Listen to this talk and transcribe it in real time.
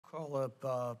Call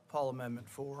up Paul Amendment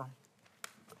 4.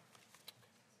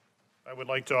 I would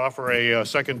like to offer a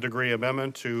second-degree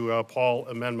amendment to Paul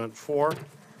Amendment 4.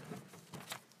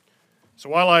 So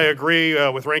while I agree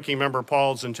with Ranking Member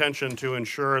Paul's intention to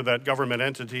ensure that government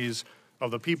entities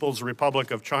of the People's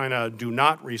Republic of China do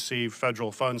not receive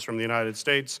federal funds from the United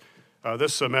States,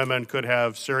 this amendment could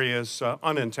have serious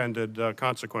unintended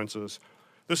consequences.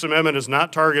 This amendment is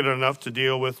not targeted enough to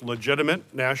deal with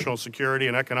legitimate national security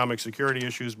and economic security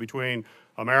issues between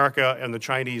America and the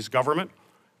Chinese government,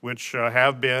 which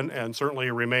have been and certainly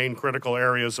remain critical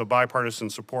areas of bipartisan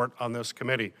support on this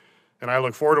committee. And I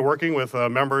look forward to working with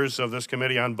members of this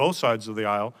committee on both sides of the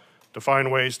aisle to find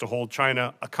ways to hold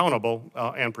China accountable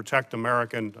and protect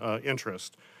American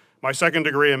interests. My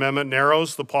second-degree amendment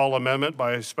narrows the Paul Amendment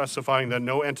by specifying that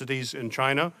no entities in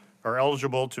China are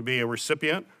eligible to be a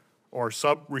recipient or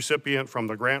sub-recipient from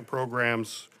the grant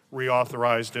programs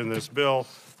reauthorized in this bill,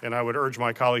 and I would urge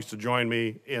my colleagues to join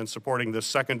me in supporting this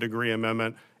second-degree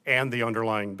amendment and the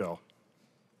underlying bill.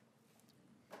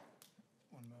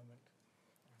 One moment.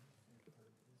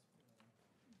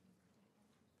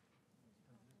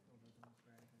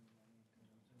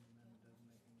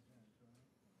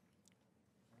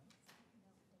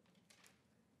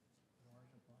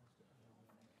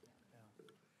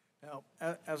 Now,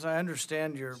 as I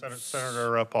understand your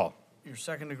Senator Paul. Your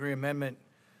second-degree amendment,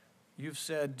 you've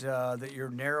said that you're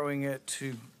narrowing it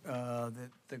to that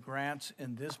the grants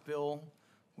in this bill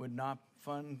would not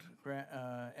fund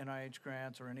NIH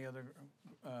grants or any other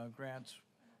grants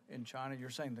in China. You're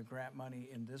saying the grant money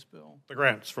in this bill? The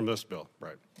grants from this bill,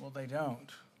 right. Well, they don't.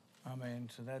 I mean,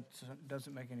 so that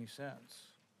doesn't make any sense.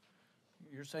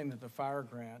 You're saying that the fire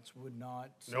grants would not...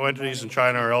 No entities in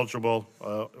China are eligible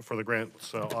for the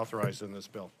grants authorized in this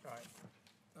bill. Right.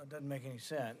 That doesn't make any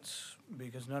sense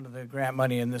because none of the grant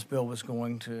money in this bill was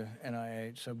going to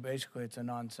NIH. So basically it's a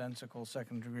nonsensical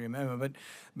second-degree amendment. But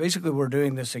basically we're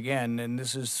doing this again, and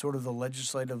this is sort of the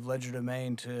legislative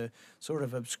legerdemain to sort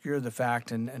of obscure the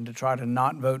fact and to try to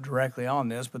not vote directly on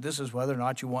this. But this is whether or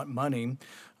not you want money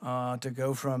to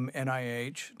go from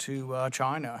NIH to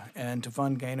China and to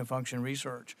fund gain-of-function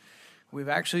research. We've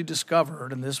actually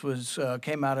discovered, and this was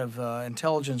came out of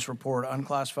intelligence report,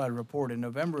 unclassified report in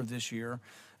November of this year,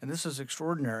 and this is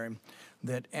extraordinary,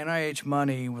 that NIH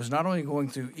money was not only going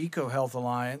through EcoHealth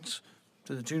Alliance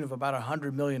to the tune of about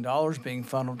 $100 million being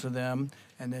funneled to them,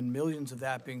 and then millions of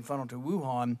that being funneled to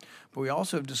Wuhan, but we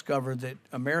also have discovered that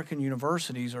American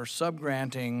universities are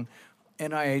subgranting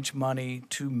NIH money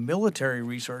to military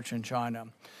research in China.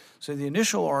 So the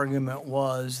initial argument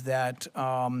was that,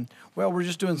 well, we're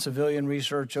just doing civilian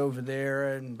research over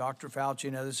there, and Dr. Fauci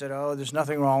and others said, oh, there's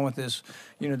nothing wrong with this,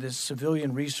 this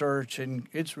civilian research, and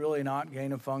it's really not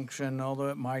gain of function, although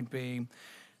it might be.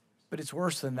 But it's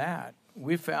worse than that.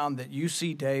 We found that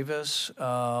UC Davis,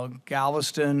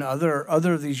 Galveston, other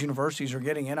of these universities are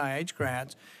getting NIH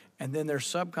grants, and then they're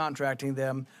subcontracting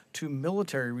them to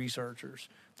military researchers.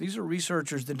 These are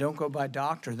researchers that don't go by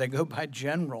doctor. They go by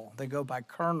general. They go by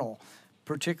colonel,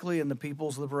 particularly in the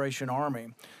People's Liberation Army.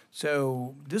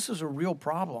 So this is a real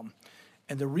problem.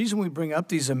 And the reason we bring up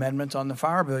these amendments on the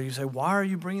fire bill, you say, why are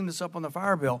you bringing this up on the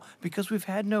fire bill? Because we've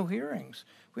had no hearings.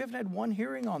 We haven't had one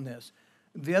hearing on this.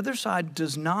 The other side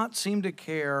does not seem to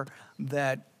care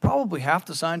that probably half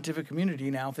the scientific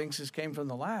community now thinks this came from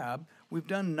the lab. We've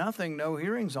done nothing, no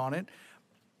hearings on it.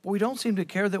 But we don't seem to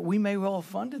care that we may well have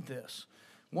funded this.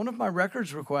 One of my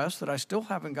records requests that I still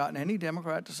haven't gotten any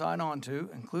Democrat to sign on to,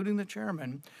 including the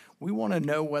chairman, we want to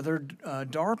know whether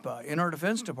DARPA in our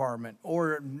Defense Department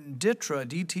or DTRA,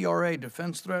 DTRA,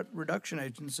 Defense Threat Reduction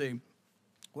Agency,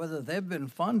 whether they've been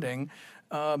funding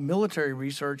military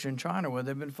research in China, whether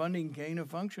they've been funding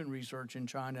gain-of-function research in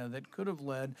China that could have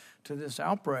led to this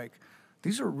outbreak.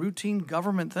 These are routine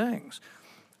government things.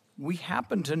 We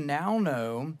happen to now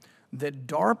know that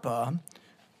DARPA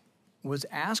was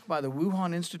asked by the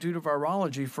Wuhan Institute of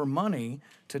Virology for money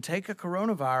to take a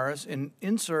coronavirus and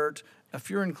insert a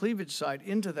furin cleavage site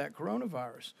into that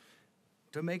coronavirus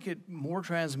to make it more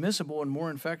transmissible and more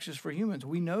infectious for humans.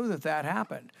 We know that that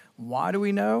happened. Why do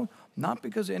we know? Not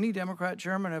because any Democrat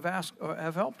chairman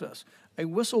have helped us. A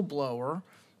whistleblower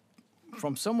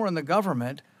from somewhere in the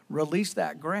government released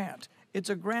that grant. It's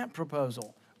a grant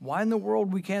proposal. Why in the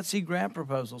world we can't see grant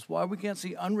proposals? Why we can't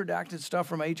see unredacted stuff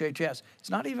from HHS? It's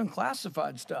not even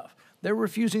classified stuff. They're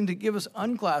refusing to give us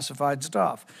unclassified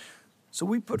stuff. So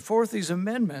we put forth these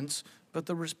amendments, but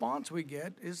the response we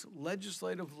get is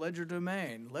legislative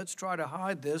legerdemain. Let's try to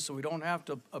hide this so we don't have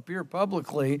to appear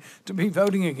publicly to be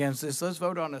voting against this. Let's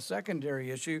vote on a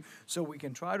secondary issue so we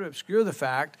can try to obscure the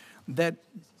fact that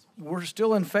we're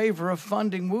still in favor of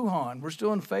funding Wuhan. We're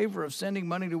still in favor of sending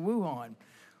money to Wuhan.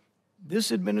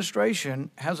 This administration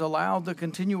has allowed the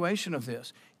continuation of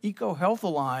this. EcoHealth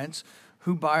Alliance,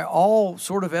 who by all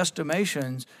sort of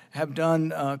estimations have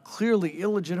done clearly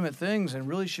illegitimate things and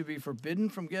really should be forbidden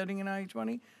from getting NIH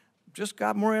money, just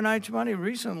got more NIH money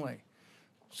recently.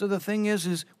 So the thing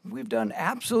is we've done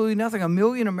absolutely nothing. 1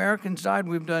 million Americans died.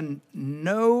 We've done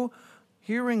no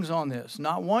hearings on this,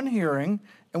 not one hearing,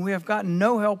 and we have gotten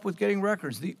no help with getting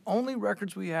records. The only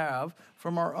records we have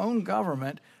from our own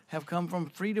government have come from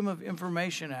Freedom of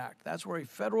Information Act. That's where a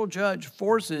federal judge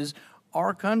forces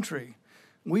our country.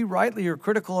 We rightly are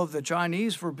critical of the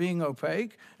Chinese for being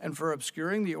opaque and for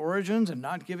obscuring the origins and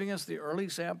not giving us the early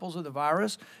samples of the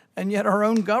virus, and yet our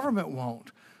own government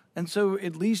won't. And so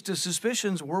it leads to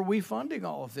suspicions, were we funding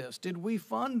all of this? Did we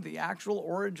fund the actual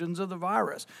origins of the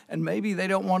virus? And maybe they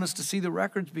don't want us to see the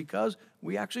records because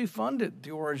we actually funded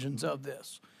the origins of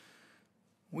this.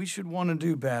 We should want to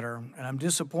do better, and I'm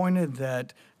disappointed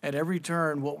that at every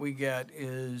turn what we get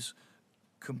is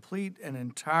complete and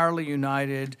entirely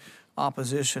united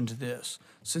opposition to this.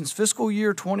 Since fiscal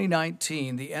year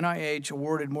 2019, the NIH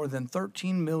awarded more than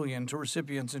 $13 million to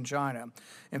recipients in China.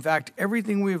 In fact,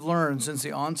 everything we've learned since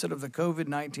the onset of the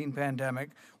COVID-19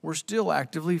 pandemic, we're still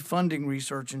actively funding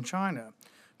research in China.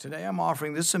 Today, I'm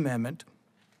offering this amendment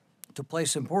to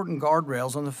place important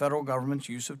guardrails on the federal government's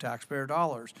use of taxpayer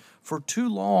dollars. For too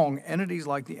long, entities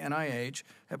like the NIH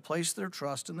have placed their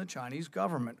trust in the Chinese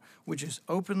government, which is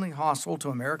openly hostile to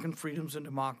American freedoms and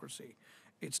democracy.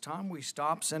 It's time we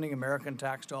stop sending American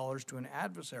tax dollars to an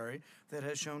adversary that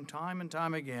has shown time and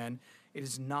time again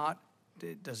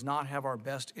it does not have our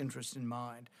best interest in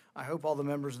mind. I hope all the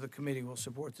members of the committee will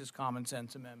support this common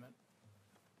sense amendment.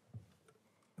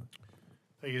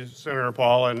 Thank you, Senator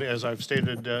Paul. And as I've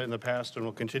stated in the past and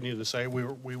will continue to say, we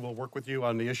will work with you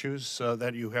on the issues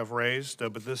that you have raised.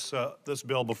 But this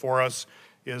bill before us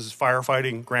is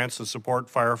firefighting grants to support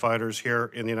firefighters here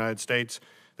in the United States.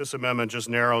 This amendment just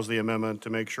narrows the amendment to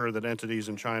make sure that entities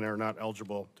in China are not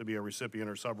eligible to be a recipient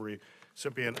or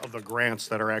sub-recipient of the grants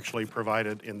that are actually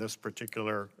provided in this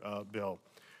particular bill.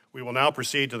 We will now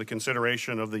proceed to the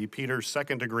consideration of the Peters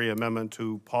second-degree amendment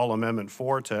to Paul Amendment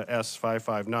 4 to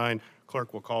S559.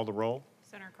 Clerk will call the roll.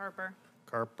 Senator Carper.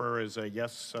 Carper is a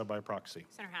yes by proxy.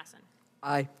 Senator Hassan.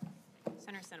 Aye.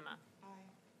 Senator Sinema. Aye.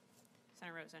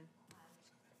 Senator Rosen.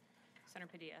 Senator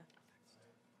Padilla.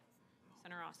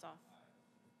 Senator Ossoff.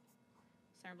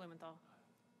 Senator Blumenthal.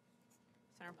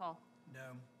 Senator Paul.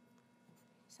 No.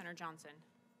 Senator Johnson.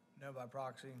 No by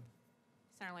proxy.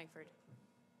 Senator Langford.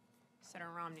 Senator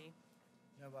Romney.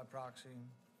 No by proxy.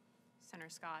 Senator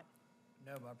Scott.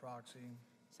 No by proxy.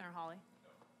 Senator Hawley.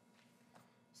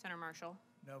 Senator Marshall.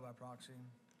 No by proxy.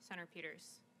 Senator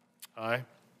Peters. Aye.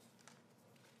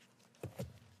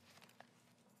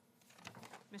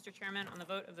 Mr. Chairman, on the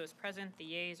vote of those present, the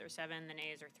yeas are 7, the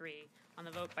nays are 3. On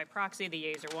the vote by proxy, the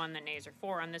yeas are 1, the nays are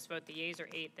 4. On this vote, the yeas are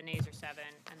 8, the nays are 7,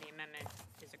 and the amendment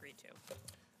is agreed to.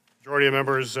 Majority of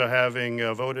members having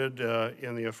voted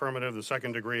in the affirmative, the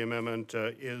second-degree amendment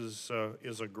is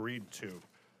agreed to.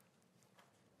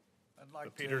 I'd like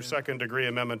The Peters second-degree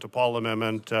amendment to Paul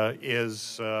amendment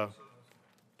is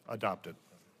adopted.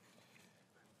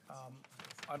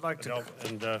 I'd like to.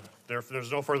 And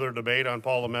there's no further debate on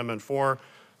Paul Amendment 4.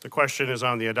 The question is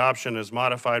on the adoption as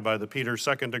modified by the Peters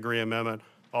second-degree amendment.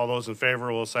 All those in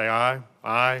favor will say aye.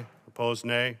 Aye. Opposed,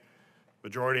 nay.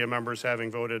 Majority of members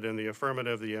having voted in the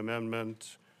affirmative, the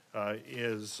amendment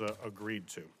is agreed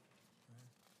to.